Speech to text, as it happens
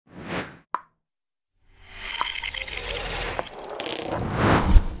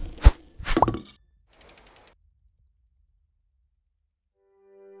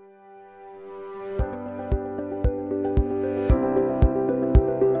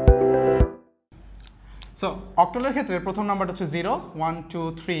So অক্টালের ক্ষেত্রে প্রথম নাম্বারটা হচ্ছে 0 1 2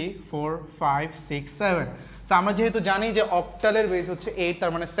 3 4 5 6 7। সো আমরা যেহেতু জানি যে অক্টালের বেস হচ্ছে 8,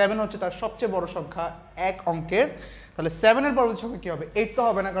 তার মানে 7 হচ্ছে তার সবচেয়ে বড় সংখ্যা এক অঙ্কের। তাহলে 7 এর পরবর্তী সংখ্যা কী হবে? 8 তো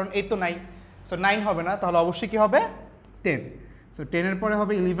হবে না, কারণ 8 তো নাই। সো 9 হবে না, তাহলে অবশ্যই কী হবে? 10। সো 10 এর পরে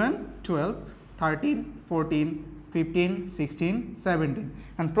হবে 11 12 13 14 15 16 17।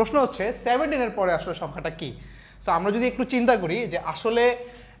 এখন প্রশ্ন হচ্ছে 17 এর পরে আসলে সংখ্যাটা কি? সো আমরা যদি একটু চিন্তা করি যে আসলে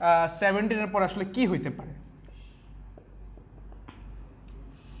 17 এর পরে আসলে কি হইতে পারে।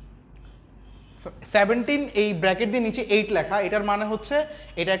 সো 17 এই ব্র্যাকেট দিয়ে নিচে 8 লেখা, এটার মানে হচ্ছে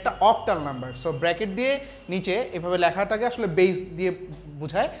এটা একটা অক্টাল নাম্বার। সো ব্র্যাকেট দিয়ে নিচে এভাবে লেখাটাকে আসলে বেস দিয়ে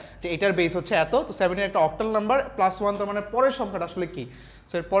বোঝায় যে এটার বেস হচ্ছে এত। তো 17 একটা অক্টাল নাম্বার +1, তার মানে পরের সংখ্যাটা আসলে কি?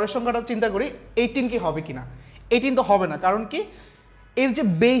 সো এর পরের সংখ্যাটা চিন্তা করি 18 কি হবে কিনা। 18 তো হবে না, কারণ কি এর যে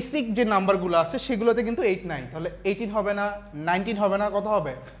বেসিক যে নাম্বারগুলো আছে সেগুলোতে কিন্তু 8 নাই। তাহলে 18 হবে না, 19 হবে না, কত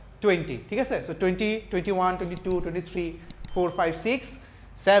হবে? 20। ঠিক আছে? সো 20 21 22 23 4 5 6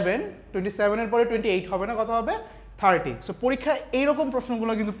 7, 27 এর পরে 28 হবে না, কত হবে? 30। সো পরীক্ষায় এইরকম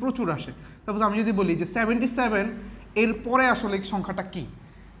প্রশ্নগুলো কিন্তু প্রচুর আসে। সাপোজ আমি যদি বলি যে 77 এর পরে আসলে সংখ্যাটা কি?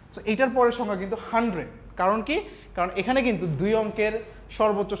 সো এইটার পরের সংখ্যা কিন্তু 100। কারণ কি? কারণ এখানে কিন্তু 2 অঙ্কের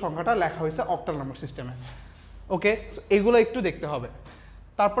সর্বোচ্চ সংখ্যাটা লেখা হয়েছে অক্টাল নাম্বার সিস্টেমে। ওকে, সো এগুলো একটু দেখতে হবে।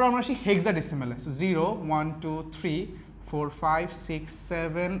 তারপর আমরা আসি হেক্সাডেসিমালে। So 0 1 2 3 4 5 6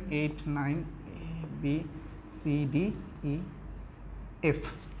 7 8 9 B C D E F।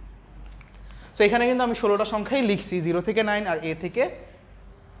 So এখানে কিন্তু আমি 16টা সংখ্যাই লিখছি, 0 থেকে 9 আর A থেকে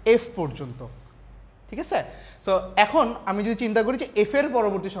F পর্যন্ত। ঠিক আছে? সো এখন আমি যদি চিন্তা করি যে F এর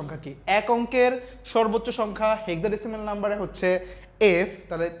পরবর্তী সংখ্যা কি, এক অঙ্কের সর্বোচ্চ সংখ্যা হেক্সাডেসিমাল নাম্বারে হচ্ছে F,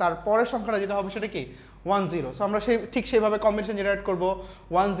 তাহলে তার পরের সংখ্যাটা যেটা হবে সেটা কি? 10। সো আমরা ঠিক সেইভাবে কম্বিনেশন জেনারেট করবো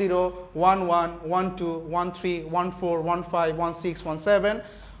 10 11 12 13 14 15 16 17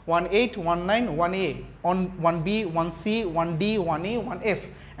 18 19 1A 1B 1C 1D 1E 1F।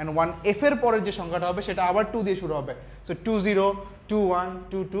 And 1F এর পরের যে সংখ্যাটা হবে সেটা আবার 2 দিয়ে শুরু হবে। সো 20 21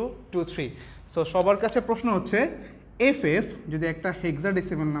 22 23। সো সবার কাছে প্রশ্ন হচ্ছে FF যদি একটা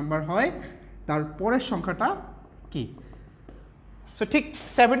হেক্সাডেসিমাল নাম্বার হয় তার পরের সংখ্যাটা কি? সো ঠিক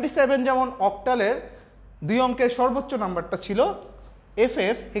 77 যেমন অক্টালের 2 অঙ্কের সর্বোচ্চ নাম্বারটা ছিল,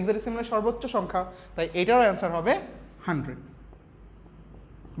 FF হেক্সাডেসিমালের সর্বোচ্চ সংখ্যা, তাই এটারও অ্যান্সার হবে 100।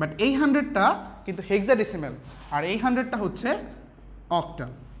 বাট এই 100টা কিন্তু হেক্সাডেসিমাল আর এই 100টা হচ্ছে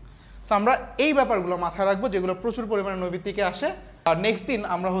অক্টাল। সো আমরা এই ব্যাপারগুলো মাথায় রাখবো যেগুলো প্রচুর পরিমাণে নৈবিত্তিকে আসে। আর নেক্সট দিন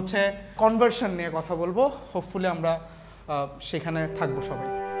আমরা হচ্ছে কনভার্সন নিয়ে কথা বলবো। হোপফুলি আমরা সেখানে থাকবো সবাই।